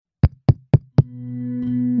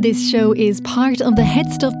This show is part of the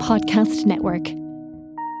Head Stuff Podcast Network.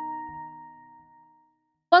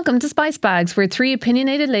 Welcome to Spice Bags, where three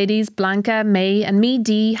opinionated ladies, Blanca, May and me,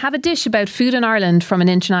 Dee, have a dish about food in Ireland from an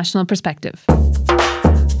international perspective.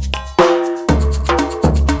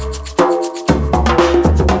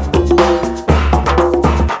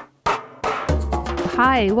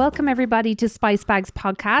 Hi, welcome everybody to Spice Bags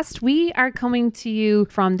podcast. We are coming to you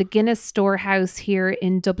from the Guinness Storehouse here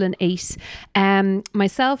in Dublin 8.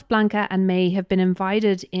 Myself, Blanca and May have been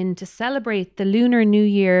invited in to celebrate the Lunar New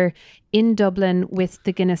Year in Dublin with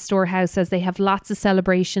the Guinness Storehouse, as they have lots of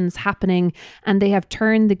celebrations happening and they have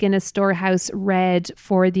turned the Guinness Storehouse red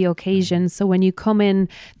for the occasion. So when you come in,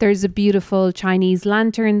 there's a beautiful Chinese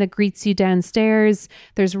lantern that greets you downstairs.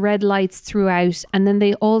 There's red lights throughout. And then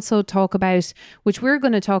they also talk about, which we're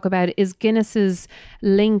going to talk about, is Guinness's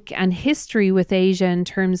link and history with Asia in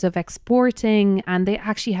terms of exporting. And they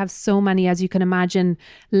actually have so many, as you can imagine,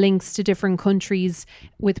 links to different countries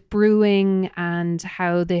with brewing and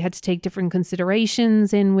how they had to take different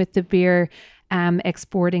considerations in with the beer,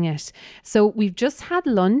 exporting it. So we've just had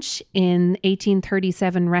lunch in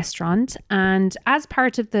 1837 restaurant, and as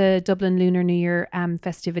part of the Dublin Lunar New Year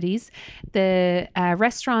festivities, the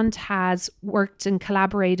restaurant has worked and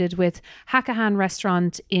collaborated with Hakahan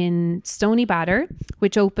restaurant in Stony Batter,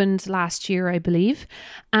 which opened last year, I believe.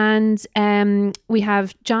 And we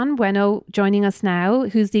have John Bueno joining us now,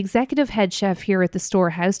 who's the executive head chef here at the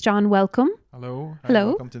Storehouse. John, welcome. Hello. Hello.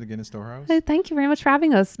 Welcome to the Guinness Storehouse. Thank you very much for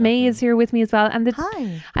having us. May is here with me as well. And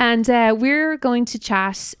Hi. And we're going to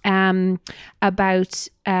chat about,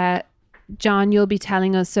 John, you'll be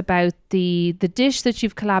telling us about the dish that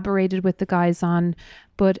you've collaborated with the guys on.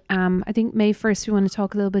 But I think, May, first we want to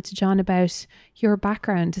talk a little bit to John about your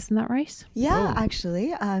background. Isn't that right? Yeah,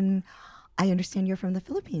 actually. I understand you're from the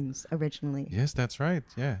Philippines originally. Yes, that's right.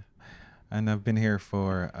 Yeah. And I've been here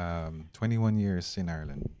for 21 years in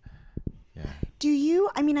Ireland. Yeah. Do you,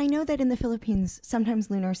 I know that in the Philippines, sometimes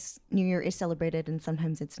Lunar New Year is celebrated and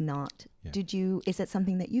sometimes it's not. Yeah. Is it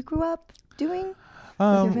something that you grew up doing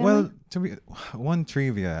with your Well, family? one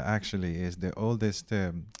trivia actually is the oldest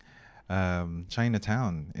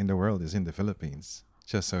Chinatown in the world is in the Philippines,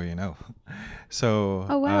 just so you know. So,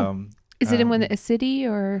 Oh, wow. Is it in a city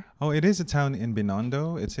or? Oh, it is a town in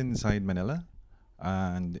Binondo. It's inside Manila.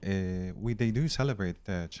 And they do celebrate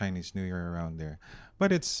the Chinese New Year around there,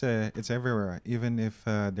 but it's everywhere. Even if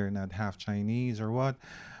they're not half Chinese or what,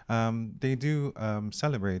 they do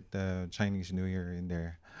celebrate the Chinese New Year in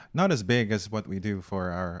there. Not as big as what we do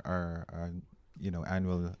for our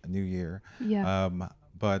annual New Year. Yeah.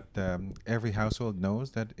 But every household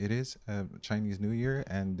knows that it is Chinese New Year,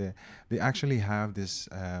 and they actually have this.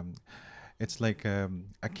 It's like a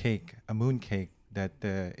cake, a moon cake. That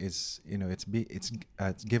is, it's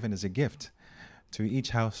given as a gift to each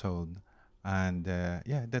household, and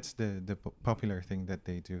that's the popular thing that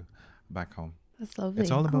they do back home. That's lovely.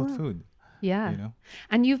 It's all about food. Yeah.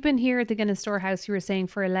 And you've been here at the Guinness Storehouse, you were saying,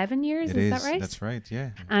 for 11 years. Is that right? That's right. Yeah.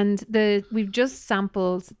 And we've just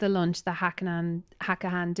sampled the lunch, the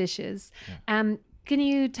Hakahan dishes. Yeah. Can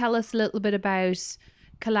you tell us a little bit about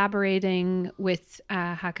collaborating with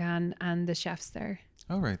Hakahan and the chefs there?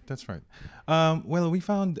 All right, that's right. Well, we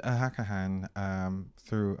found Hakahan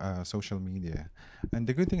through social media. And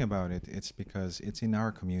the good thing about it, it's because it's in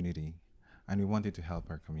our community. And we wanted to help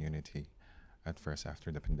our community at first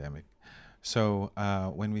after the pandemic. So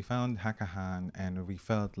when we found Hakahan, and we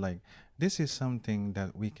felt like this is something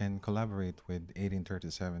that we can collaborate with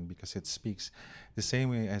 1837, because it speaks the same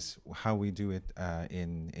way as how we do it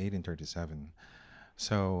in 1837.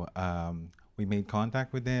 So we made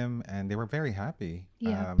contact with them, and they were very happy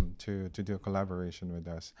to do a collaboration with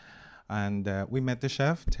us. And we met the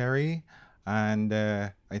chef, Terry, and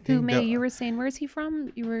I think... Who, May, you were saying, where's he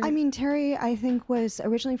from? Terry, I think, was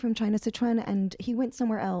originally from China, Sichuan, and he went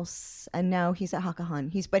somewhere else, and now he's at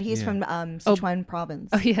Hakahan. He's from Sichuan province.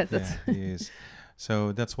 Oh, yeah. He is.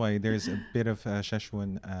 So that's why there's a bit of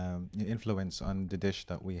Szechuan influence on the dish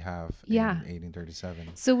that we have in 1837.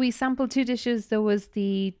 So we sampled two dishes. There was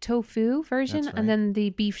the tofu version and then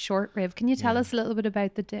the beef short rib. Can you tell us a little bit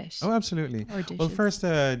about the dish? Oh, absolutely. Well, first,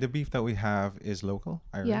 the beef that we have is local,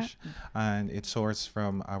 Irish, and it's sourced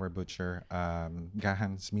from our butcher,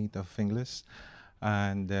 Gahan's Meat of Finglas.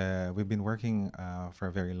 And we've been working for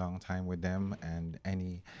a very long time with them, and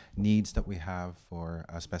any needs that we have for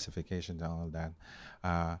specifications and all of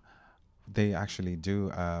that, they actually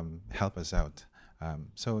do help us out.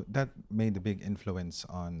 So that made a big influence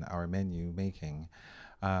on our menu making.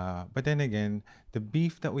 But then again, the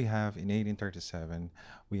beef that we have in 1837,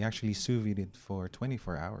 we actually sous vide it for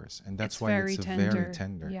 24 hours. And that's why it's very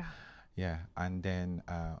tender. Yeah. Yeah, and then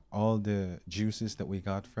all the juices that we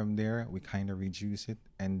got from there, we kind of reduce it,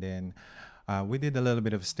 and then we did a little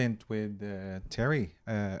bit of stint with Terry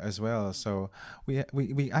as well. So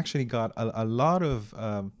we actually got a lot of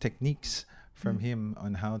techniques from him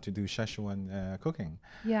on how to do Szechuan cooking.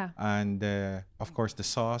 Yeah. And of course, the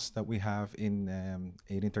sauce that we have in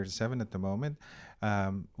 1837 at the moment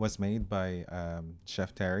was made by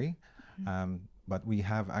Chef Terry. But we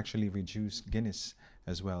have actually reduced Guinness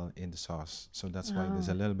as well in the sauce. So that's why there's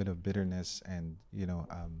a little bit of bitterness and,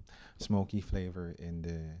 smoky flavor in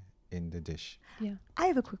the dish. Yeah. I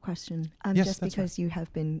have a quick question. Yes, Just that's because you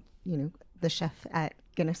have been, the chef at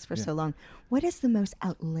Guinness for so long, what is the most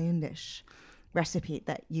outlandish recipe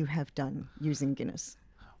that you have done using Guinness?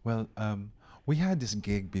 Well, we had this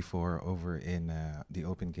gig before over in the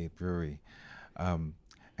Open Gate Brewery.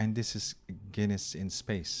 And this is Guinness in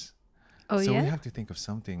space. Oh, So yeah? we have to think of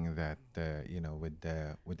something that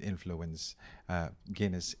would influence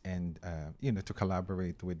Guinness and to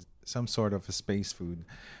collaborate with some sort of a space food.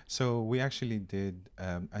 So we actually did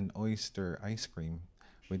an oyster ice cream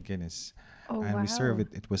with Guinness, and we serve wow.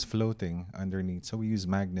 it. It was floating underneath, so we use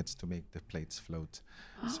magnets to make the plates float.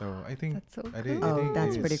 So I think That's so I cool. Oh,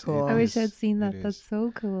 that's pretty cool. I wish I'd seen that. it That's is.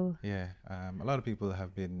 so cool. Yeah, a lot of people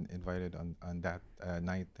have been invited on that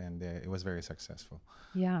night, and it was very successful.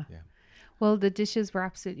 Yeah. Yeah. Well, the dishes were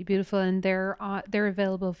absolutely beautiful, and they're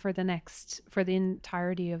available for the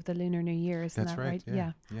entirety of the Lunar New Year. Isn't That's that right.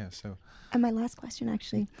 Yeah. Yeah. So And my last question,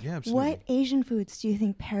 actually. yeah, absolutely. What Asian foods do you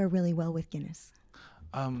think pair really well with Guinness?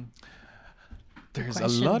 There's a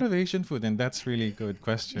question. lot of Asian food, and that's really a good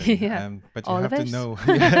question. Yeah. But you All have of to it? know.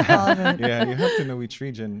 All of it. Yeah, you have to know each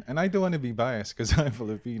region. And I don't want to be biased because I'm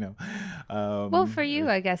Filipino. Well, for you,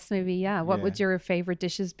 I guess maybe, yeah. What yeah. would your favorite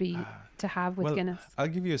dishes be to have with Well, Guinness? I'll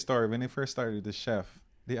give you a story. When I first started as chef,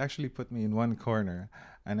 they actually put me in one corner,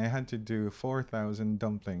 and I had to do 4,000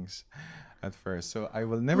 dumplings at first. So I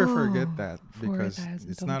will never forget that, because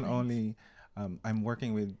 4,000 it's not dumplings. only I'm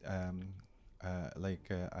working with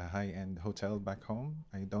a high-end hotel back home.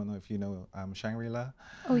 I don't know if you know Shangri-La.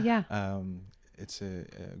 Oh, yeah. It's a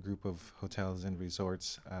group of hotels and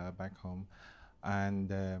resorts back home, and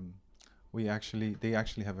they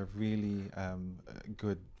actually have a really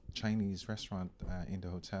good Chinese restaurant in the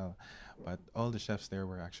hotel, but all the chefs there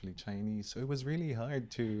were actually Chinese, so it was really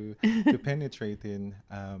hard to penetrate in.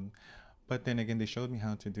 But then again, they showed me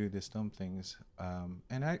how to do these dumplings,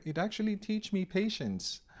 and it actually teach me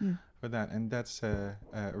patience for that, and that's a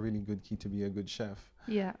really good key to be a good chef.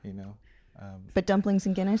 Yeah. But dumplings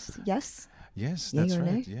and Guinness, yes? Yes, Yay that's or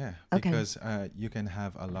nay? right. Yeah, Okay. because you can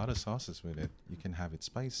have a lot of sauces with it. You can have it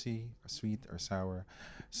spicy, or sweet, or sour.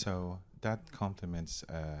 So that complements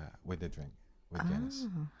with the drink with Guinness.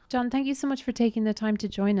 John, thank you so much for taking the time to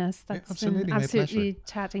join us. That's absolutely, been my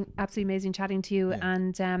absolutely amazing chatting to you. Yeah.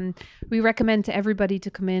 And we recommend to everybody to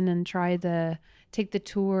come in and take the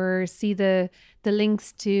tour, see the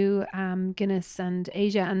links to Guinness and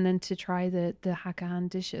Asia, and then to try the Hakkahan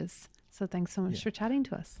dishes. So thanks so much for chatting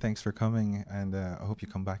to us. Thanks for coming, and I hope you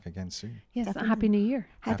come back again soon. Yes, Definitely. Happy New Year.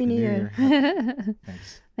 Happy New Year.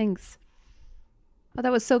 Thanks. Thanks. Well,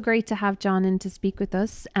 that was so great to have John in to speak with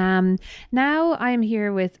us. Now I'm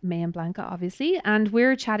here with May and Blanca, obviously, and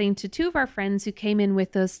we're chatting to two of our friends who came in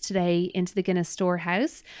with us today into the Guinness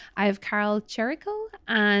Storehouse. I have Carol Cherico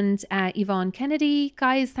and Yvonne Kennedy.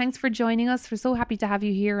 Guys, thanks for joining us. We're so happy to have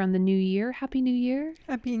you here on the new year. Happy New Year.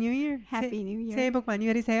 Happy New Year. Happy New Year. 새해 복 많이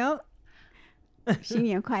받으세요. 新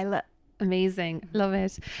年快乐. Amazing. Love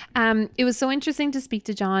it. It was so interesting to speak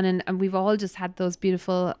to John, and we've all just had those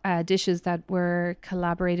beautiful dishes that were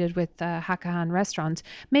collaborated with the Hakkahan restaurant.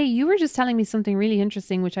 May, you were just telling me something really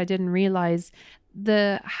interesting, which I didn't realize.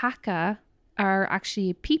 The Hakka are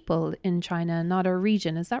actually people in China, not a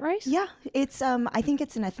region. Is that right? Yeah, it's I think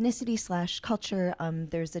it's an ethnicity / culture.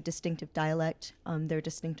 There's a distinctive dialect. There are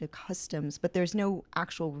distinctive customs, but there's no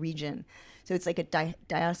actual region. So it's like a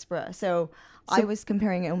diaspora. So I was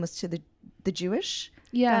comparing it almost to the Jewish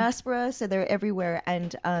diaspora. So they're everywhere,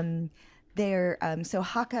 and they're so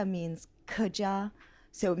Hakka means Keja.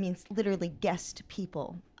 So it means literally guest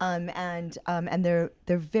people. And they're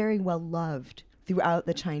very well loved throughout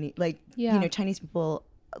the Chinese, Chinese people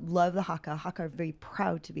love the Hakka. Hakka are very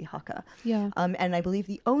proud to be Hakka. Yeah. And I believe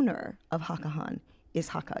the owner of Hakkahan is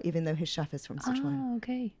Hakka, even though his chef is from Sichuan. Oh,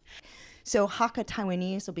 okay. So Hakka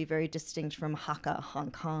Taiwanese will be very distinct from Hakka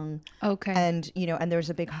Hong Kong. Okay. And, and there's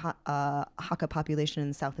a big Hakka population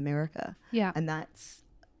in South America. Yeah. And that's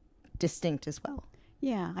distinct as well.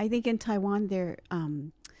 Yeah, I think in Taiwan they're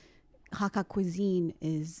Hakka cuisine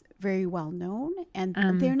is very well known, and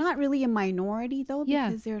they're not really a minority though,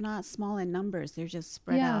 because they're not small in numbers. They're just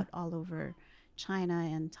spread out all over China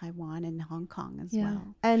and Taiwan and Hong Kong as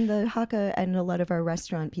well. And the Hakka, and a lot of our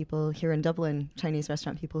restaurant people here in Dublin, Chinese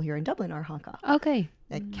restaurant people here in Dublin, are Hakka. Okay.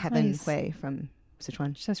 Like Kevin Hui from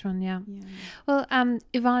Sichuan. Sichuan, yeah. Well,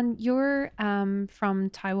 Yvonne, you're from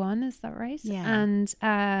Taiwan, is that right? Yeah.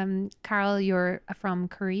 And Carol, you're from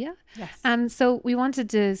Korea. Yes. So we wanted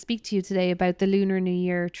to speak to you today about the Lunar New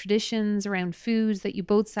Year traditions around foods that you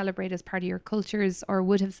both celebrate as part of your cultures or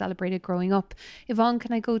would have celebrated growing up. Yvonne,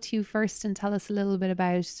 can I go to you first and tell us a little bit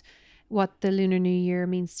about what the Lunar New Year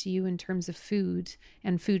means to you in terms of food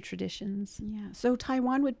and food traditions? Yeah. So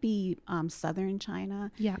Taiwan would be southern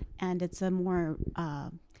China. Yeah. And it's a more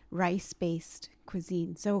rice-based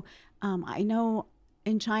cuisine. So I know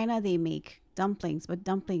in China they make dumplings, but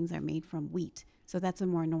dumplings are made from wheat. So that's a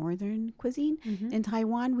more northern cuisine. In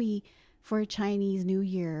Taiwan, for Chinese New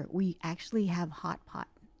Year, we actually have hot pot.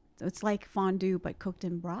 So it's like fondue, but cooked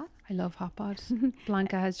in broth. I love hot pot.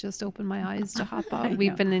 Blanca has just opened my eyes to hot pot.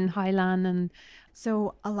 We've been in Hailan, and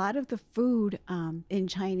so a lot of the food in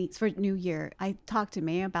Chinese for New Year, I talked to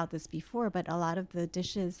May about this before, but a lot of the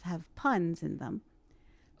dishes have puns in them.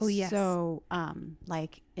 Oh, yes. So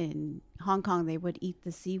like in Hong Kong, they would eat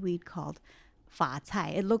the seaweed called fa cai.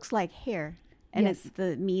 It looks like hair, and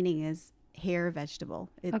the meaning is hair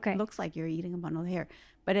vegetable. It looks like you're eating a bundle of hair,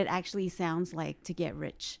 but it actually sounds like to get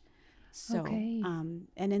rich. So, and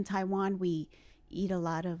in Taiwan, we eat a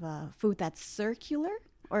lot of food that's circular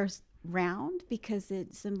or round because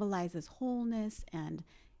it symbolizes wholeness and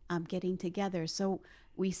getting together. So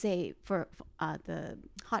we say for the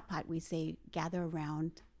hot pot, we say gather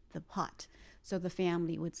around the pot. So the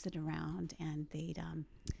family would sit around and they'd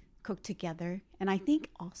cook together. And I think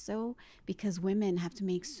also because women have to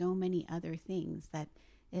make so many other things that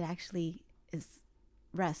it actually is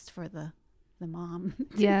rest for the mom.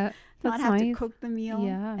 Yeah, not that's have nice. to cook the meal.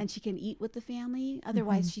 Yeah. And she can eat with the family.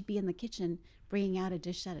 Otherwise, she'd be in the kitchen bringing out a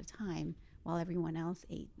dish at a time while everyone else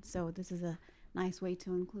ate. So this is a nice way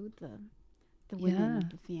to include the women of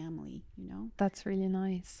the family, you know? That's really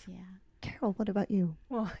nice. Yeah. Carol, what about you?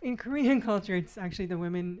 Well, in Korean culture, it's actually the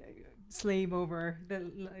women slave over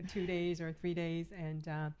the 2 days or 3 days. And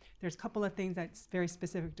there's a couple of things that's very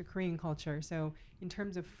specific to Korean culture. So in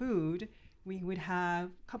terms of food, we would have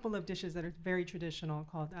a couple of dishes that are very traditional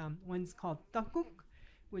called, one's called tteokguk,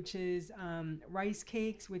 which is rice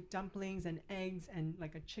cakes with dumplings and eggs and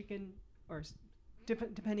like a chicken, or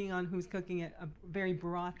depending on who's cooking it, a very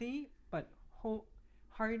brothy but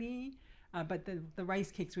hearty. But the rice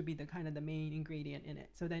cakes would be the kind of the main ingredient in it.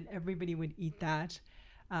 So then everybody would eat that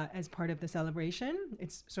as part of the celebration.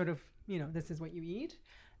 It's sort of, this is what you eat.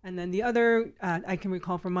 And then the other I can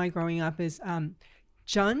recall from my growing up is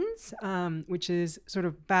juns, which is sort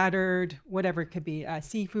of battered, whatever it could be,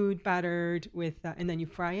 seafood battered with, and then you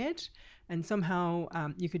fry it. And somehow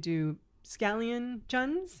you could do scallion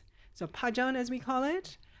juns, so pajan as we call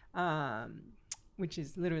it, which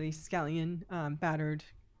is literally scallion battered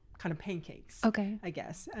kind of pancakes, I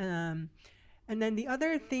guess. And then the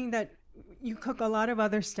other thing that you cook a lot of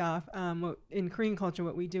other stuff. In Korean culture,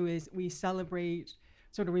 what we do is we celebrate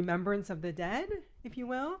sort of remembrance of the dead, if you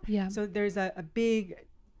will. Yeah. So there's a big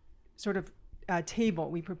sort of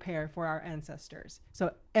table we prepare for our ancestors.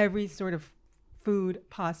 So every sort of food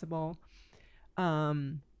possible,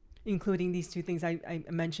 including these two things I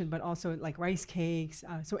mentioned, but also like rice cakes.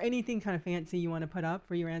 So anything kind of fancy you want to put up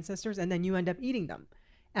for your ancestors, and then you end up eating them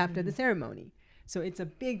after the ceremony. So it's a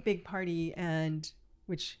big, big party, and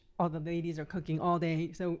which all the ladies are cooking all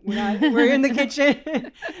day. So we're in the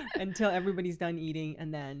kitchen until everybody's done eating,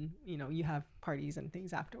 and then you have parties and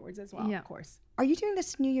things afterwards as well. Of course. Are you doing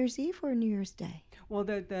this New Year's Eve or New Year's Day? Well,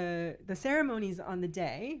 the ceremony's on the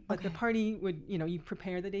day, but the party would you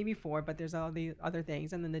prepare the day before, but there's all the other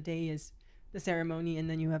things, and then the day is the ceremony, and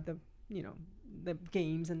then you have the the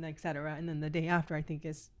games and et cetera, and then the day after I think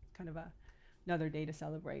is kind of another day to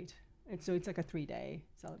celebrate. And so it's like a 3-day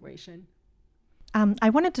celebration. I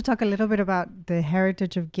wanted to talk a little bit about the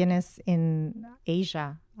heritage of Guinness in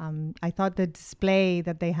Asia. I thought the display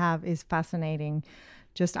that they have is fascinating.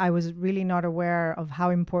 I was really not aware of how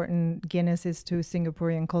important Guinness is to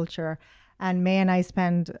Singaporean culture. And May and I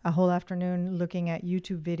spent a whole afternoon looking at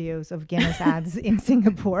YouTube videos of Guinness ads in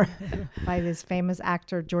Singapore by this famous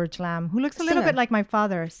actor, George Lam, who looks a little bit like my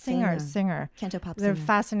father, singer. Cantopop They're singer.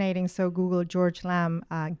 fascinating. So Google George Lam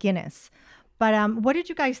Guinness. But what did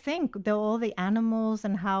you guys think? All the animals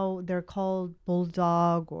and how they're called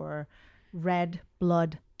bulldog or red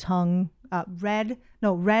tongue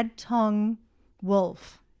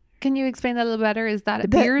wolf. Can you explain that a little better? Is that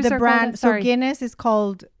beers the or brand? So sorry. Guinness is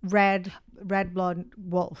called Red Blood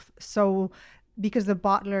Wolf. So because the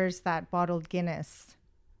bottlers that bottled Guinness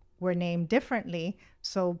were named differently,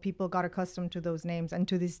 so people got accustomed to those names, and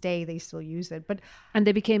to this day they still use it. And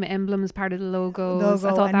they became emblems, part of the logos.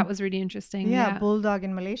 I thought that was really interesting. Yeah, Bulldog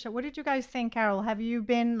in Malaysia. What did you guys think, Carol? Have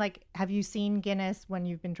you seen Guinness when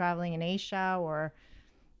you've been traveling in Asia or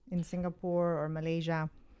in Singapore or Malaysia?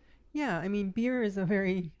 Yeah, I mean,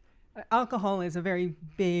 alcohol is a very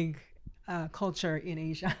big culture in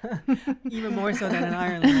Asia, even more so than in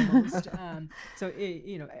Ireland almost.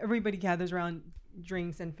 Everybody gathers around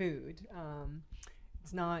drinks and food.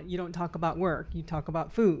 It's not, you don't talk about work, you talk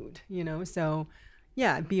about food, so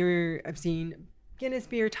yeah, beer, I've seen Guinness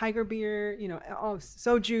beer, Tiger beer, all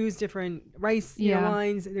sojus, different rice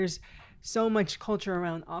wines. There's so much culture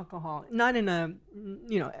around alcohol, not in a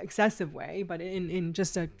excessive way, but in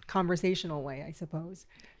just a conversational way, I suppose.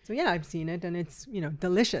 So yeah, I've seen it, and it's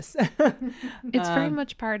delicious. It's very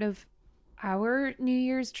much part of our New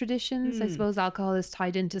Year's traditions. I suppose alcohol is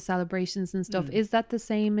tied into celebrations and stuff. Is that the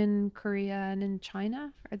same in Korea and in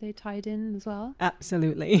China? Are they tied in as well?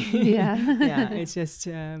 Absolutely. Yeah. Yeah, it's just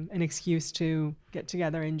an excuse to get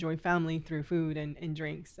together, enjoy family through food and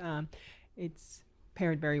drinks. It's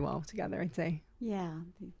paired very well together, I'd say. Yeah,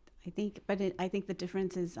 I think the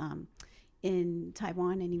difference is in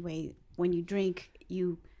Taiwan anyway, when you drink,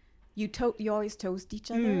 you always toast each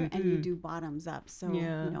other, and you do bottoms up, so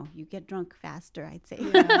you get drunk faster, I'd say.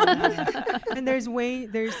 And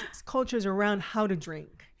there's cultures around how to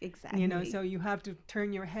drink, exactly. So you have to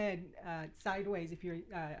turn your head sideways if you're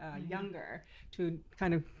younger, to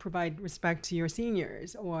kind of provide respect to your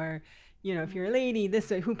seniors, or if you're a lady,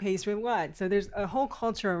 who pays for what. So there's a whole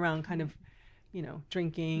culture around kind of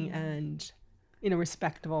drinking and in a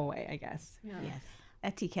respectable way, I guess. Yes,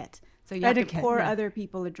 etiquette. So you have to pour other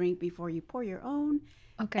people a drink before you pour your own.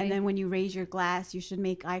 Okay. And then when you raise your glass, you should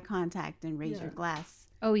make eye contact and raise your glass.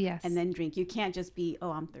 Oh, yes. And then drink. You can't just be,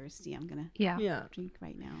 I'm thirsty, I'm going to drink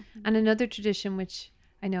right now. And another tradition, which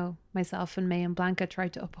I know myself and May and Blanca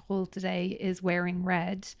tried to uphold today, is wearing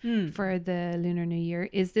red for the Lunar New Year.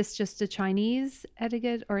 Is this just a Chinese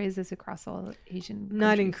etiquette, or is this across all Asian countries?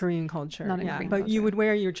 Not in Korean culture. Not in Korean but culture. You would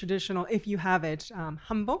wear your traditional, if you have it,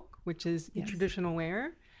 hanbok, which is the traditional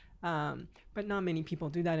wear. But not many people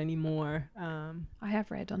do that anymore. I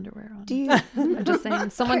have red underwear on. Do you? I'm just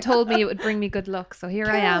saying. Someone told me it would bring me good luck, so here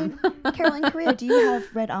I am. Carol, in Korea, do you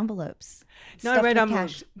have red envelopes? Not red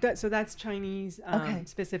envelopes. So that's Chinese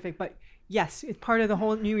specific. But yes, it's part of the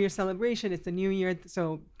whole New Year celebration. It's the New Year,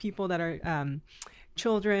 so people that are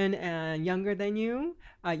children and younger than you,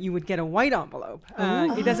 you would get a white envelope.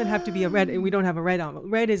 It doesn't have to be a red. We don't have a red envelope.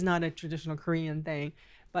 Red is not a traditional Korean thing.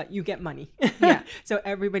 But you get money. Yeah. So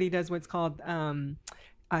everybody does what's called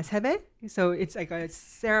sebe. So it's like a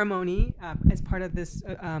ceremony as part of this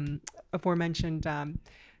aforementioned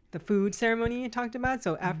the food ceremony you talked about.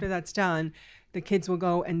 So after that's done, the kids will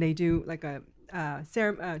go and they do like a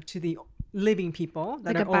to the living people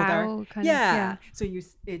that like are older. Bow kind of. So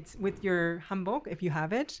it's with your hanbok if you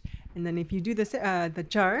have it, and then if you do the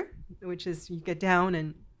jar, which is you get down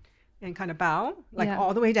and kind of bow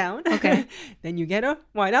all the way down. Okay. Then you get a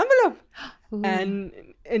white envelope. Ooh. And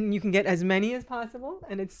you can get as many as possible,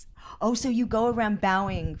 and it's so you go around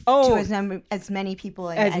bowing to as many people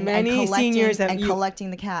and many seniors and collecting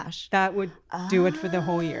the cash. That would do it for the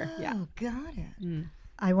whole year. Yeah. Got it.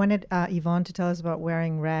 I wanted Yvonne to tell us about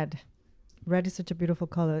wearing red. Red is such a beautiful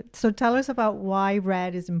color. So tell us about why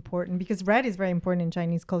red is important, because red is very important in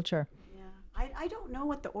Chinese culture. I don't know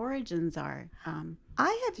what the origins are.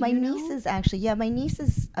 I have my nieces actually. Yeah, my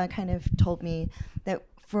nieces kind of told me that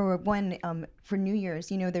for New Year's,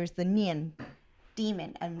 there's the Nian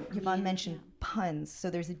demon, and Yvonne mentioned puns.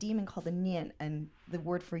 So there's a demon called the Nian, and the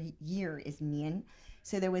word for year is Nian.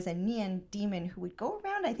 So there was a Nian demon who would go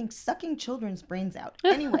around, I think, sucking children's brains out.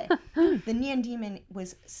 Anyway, the Nian demon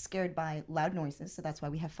was scared by loud noises, so that's why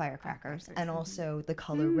we have firecrackers, and also the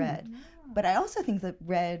color red. But I also think that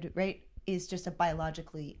red, right, is just a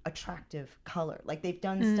biologically attractive color. Like they've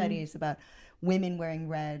done studies about women wearing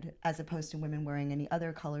red as opposed to women wearing any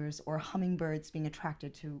other colors, or hummingbirds being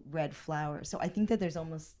attracted to red flowers. So I think that there's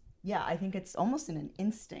I think it's almost an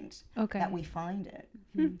instinct that we find it.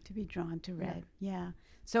 To be drawn to red. Yeah.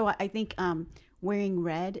 So I think wearing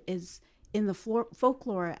red is in the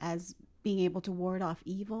folklore as being able to ward off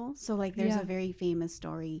evil. So like there's a very famous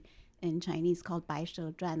story in Chinese called Bai She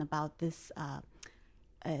Zhuan about this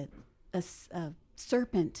a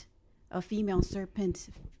serpent, a female serpent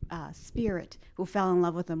spirit who fell in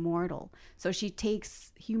love with a mortal. So she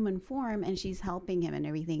takes human form and she's helping him and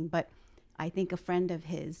everything. But I think a friend of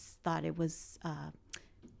his thought it was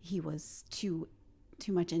he was too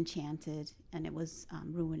much enchanted, and it was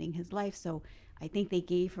ruining his life. So I think they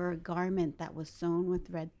gave her a garment that was sewn with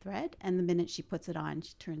red thread, and the minute she puts it on,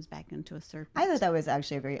 she turns back into a serpent. I thought that was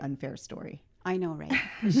actually a very unfair story. I know, right?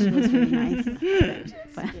 She was really nice.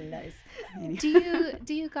 Nice.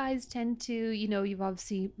 Do you guys tend to, you've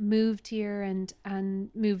obviously moved here and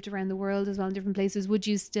moved around the world as well in different places. Would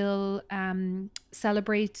you still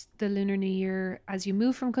celebrate the Lunar New Year as you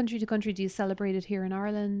move from country to country? Do you celebrate it here in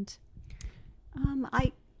Ireland?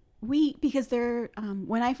 Because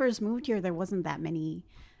when I first moved here, there wasn't that many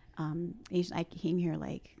Asian. I came here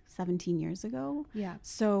like 17 years ago. Yeah.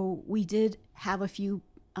 So we did have a few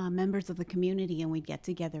members of the community, and we'd get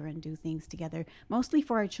together and do things together, mostly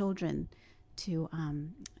for our children to,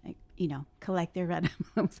 collect their red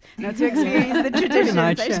envelopes, not to experience the traditions,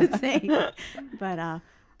 I should say.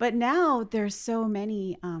 But now there's so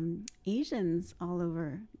many Asians all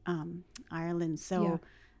over Ireland. So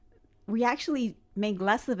we actually make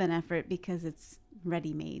less of an effort because it's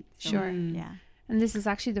ready-made. So, sure. Yeah. And this is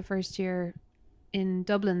actually the first year in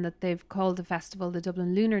Dublin that they've called the festival the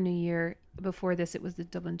Dublin Lunar New Year. Before this, it was the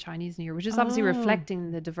Dublin Chinese New Year, which is obviously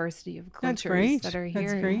reflecting the diversity of cultures that are here.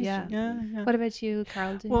 That's great. Yeah. What about you,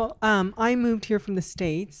 Carol? Well, I moved here from the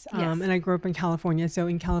States, and I grew up in California. So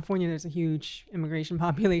in California, there's a huge immigration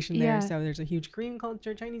population there. So there's a huge Korean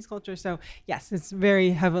culture, Chinese culture. So yes, it's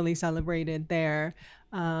very heavily celebrated there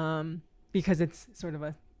because it's sort of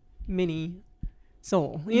a mini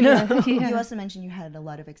Seoul, You also mentioned you had a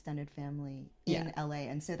lot of extended family in LA,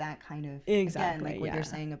 and so that kind of again, like what you're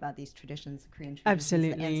saying about these traditions, the Korean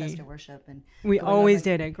traditions, the ancestor worship, and we always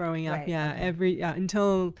did it growing up.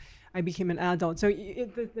 Until I became an adult. So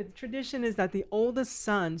the tradition is that the oldest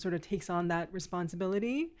son sort of takes on that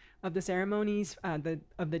responsibility of the ceremonies of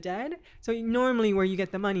the dead. So normally where you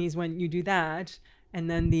get the money is when you do that, and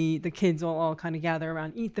then the kids will all kind of gather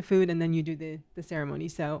around, eat the food, and then you do the ceremony.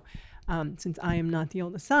 So since I am not the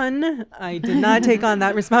oldest son, I did not take on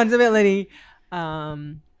that responsibility.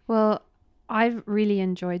 Well, I've really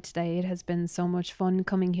enjoyed today. It has been so much fun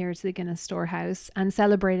coming here to the Guinness Storehouse and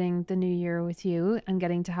celebrating the new year with you and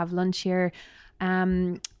getting to have lunch here.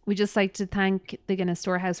 We just like to thank the Guinness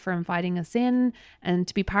Storehouse for inviting us in and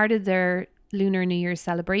to be part of their Lunar New Year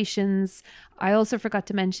celebrations. I also forgot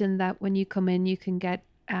to mention that when you come in, you can get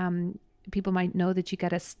people might know that you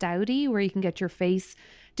get a stoutie where you can get your face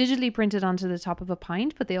digitally printed onto the top of a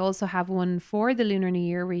pint, but they also have one for the Lunar New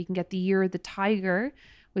Year where you can get the Year of the Tiger,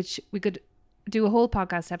 which we could do a whole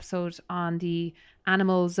podcast episode on the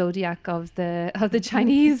animal zodiac of the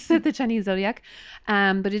Chinese the Chinese zodiac,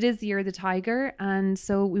 but it is the Year of the Tiger, and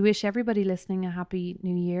so we wish everybody listening a happy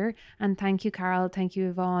new year. And thank you, Carol. Thank you,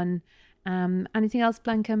 Yvonne. Anything else,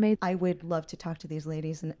 Blanca? I would love to talk to these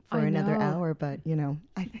ladies for another hour, but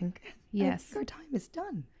I think our time is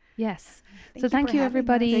done. Yes. Thank you,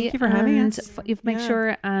 everybody. Thank you for having us. Make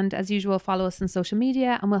sure, and as usual, follow us on social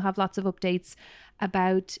media, and we'll have lots of updates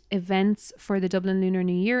about events for the Dublin Lunar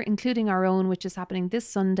New Year, including our own, which is happening this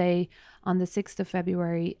Sunday on the 6th of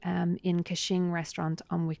February in Kashing Restaurant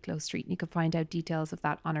on Wicklow Street. And you can find out details of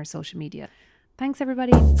that on our social media. Thanks,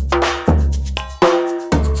 everybody.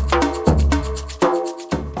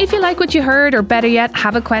 If you like what you heard, or better yet,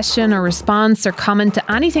 have a question or response or comment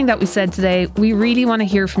to anything that we said today, we really want to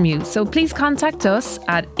hear from you. So please contact us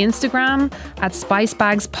at Instagram at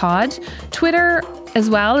SpiceBagsPod, Twitter as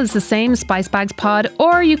well is the same, SpiceBagsPod,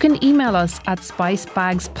 or you can email us at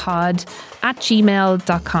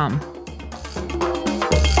spicebagspod@gmail.com.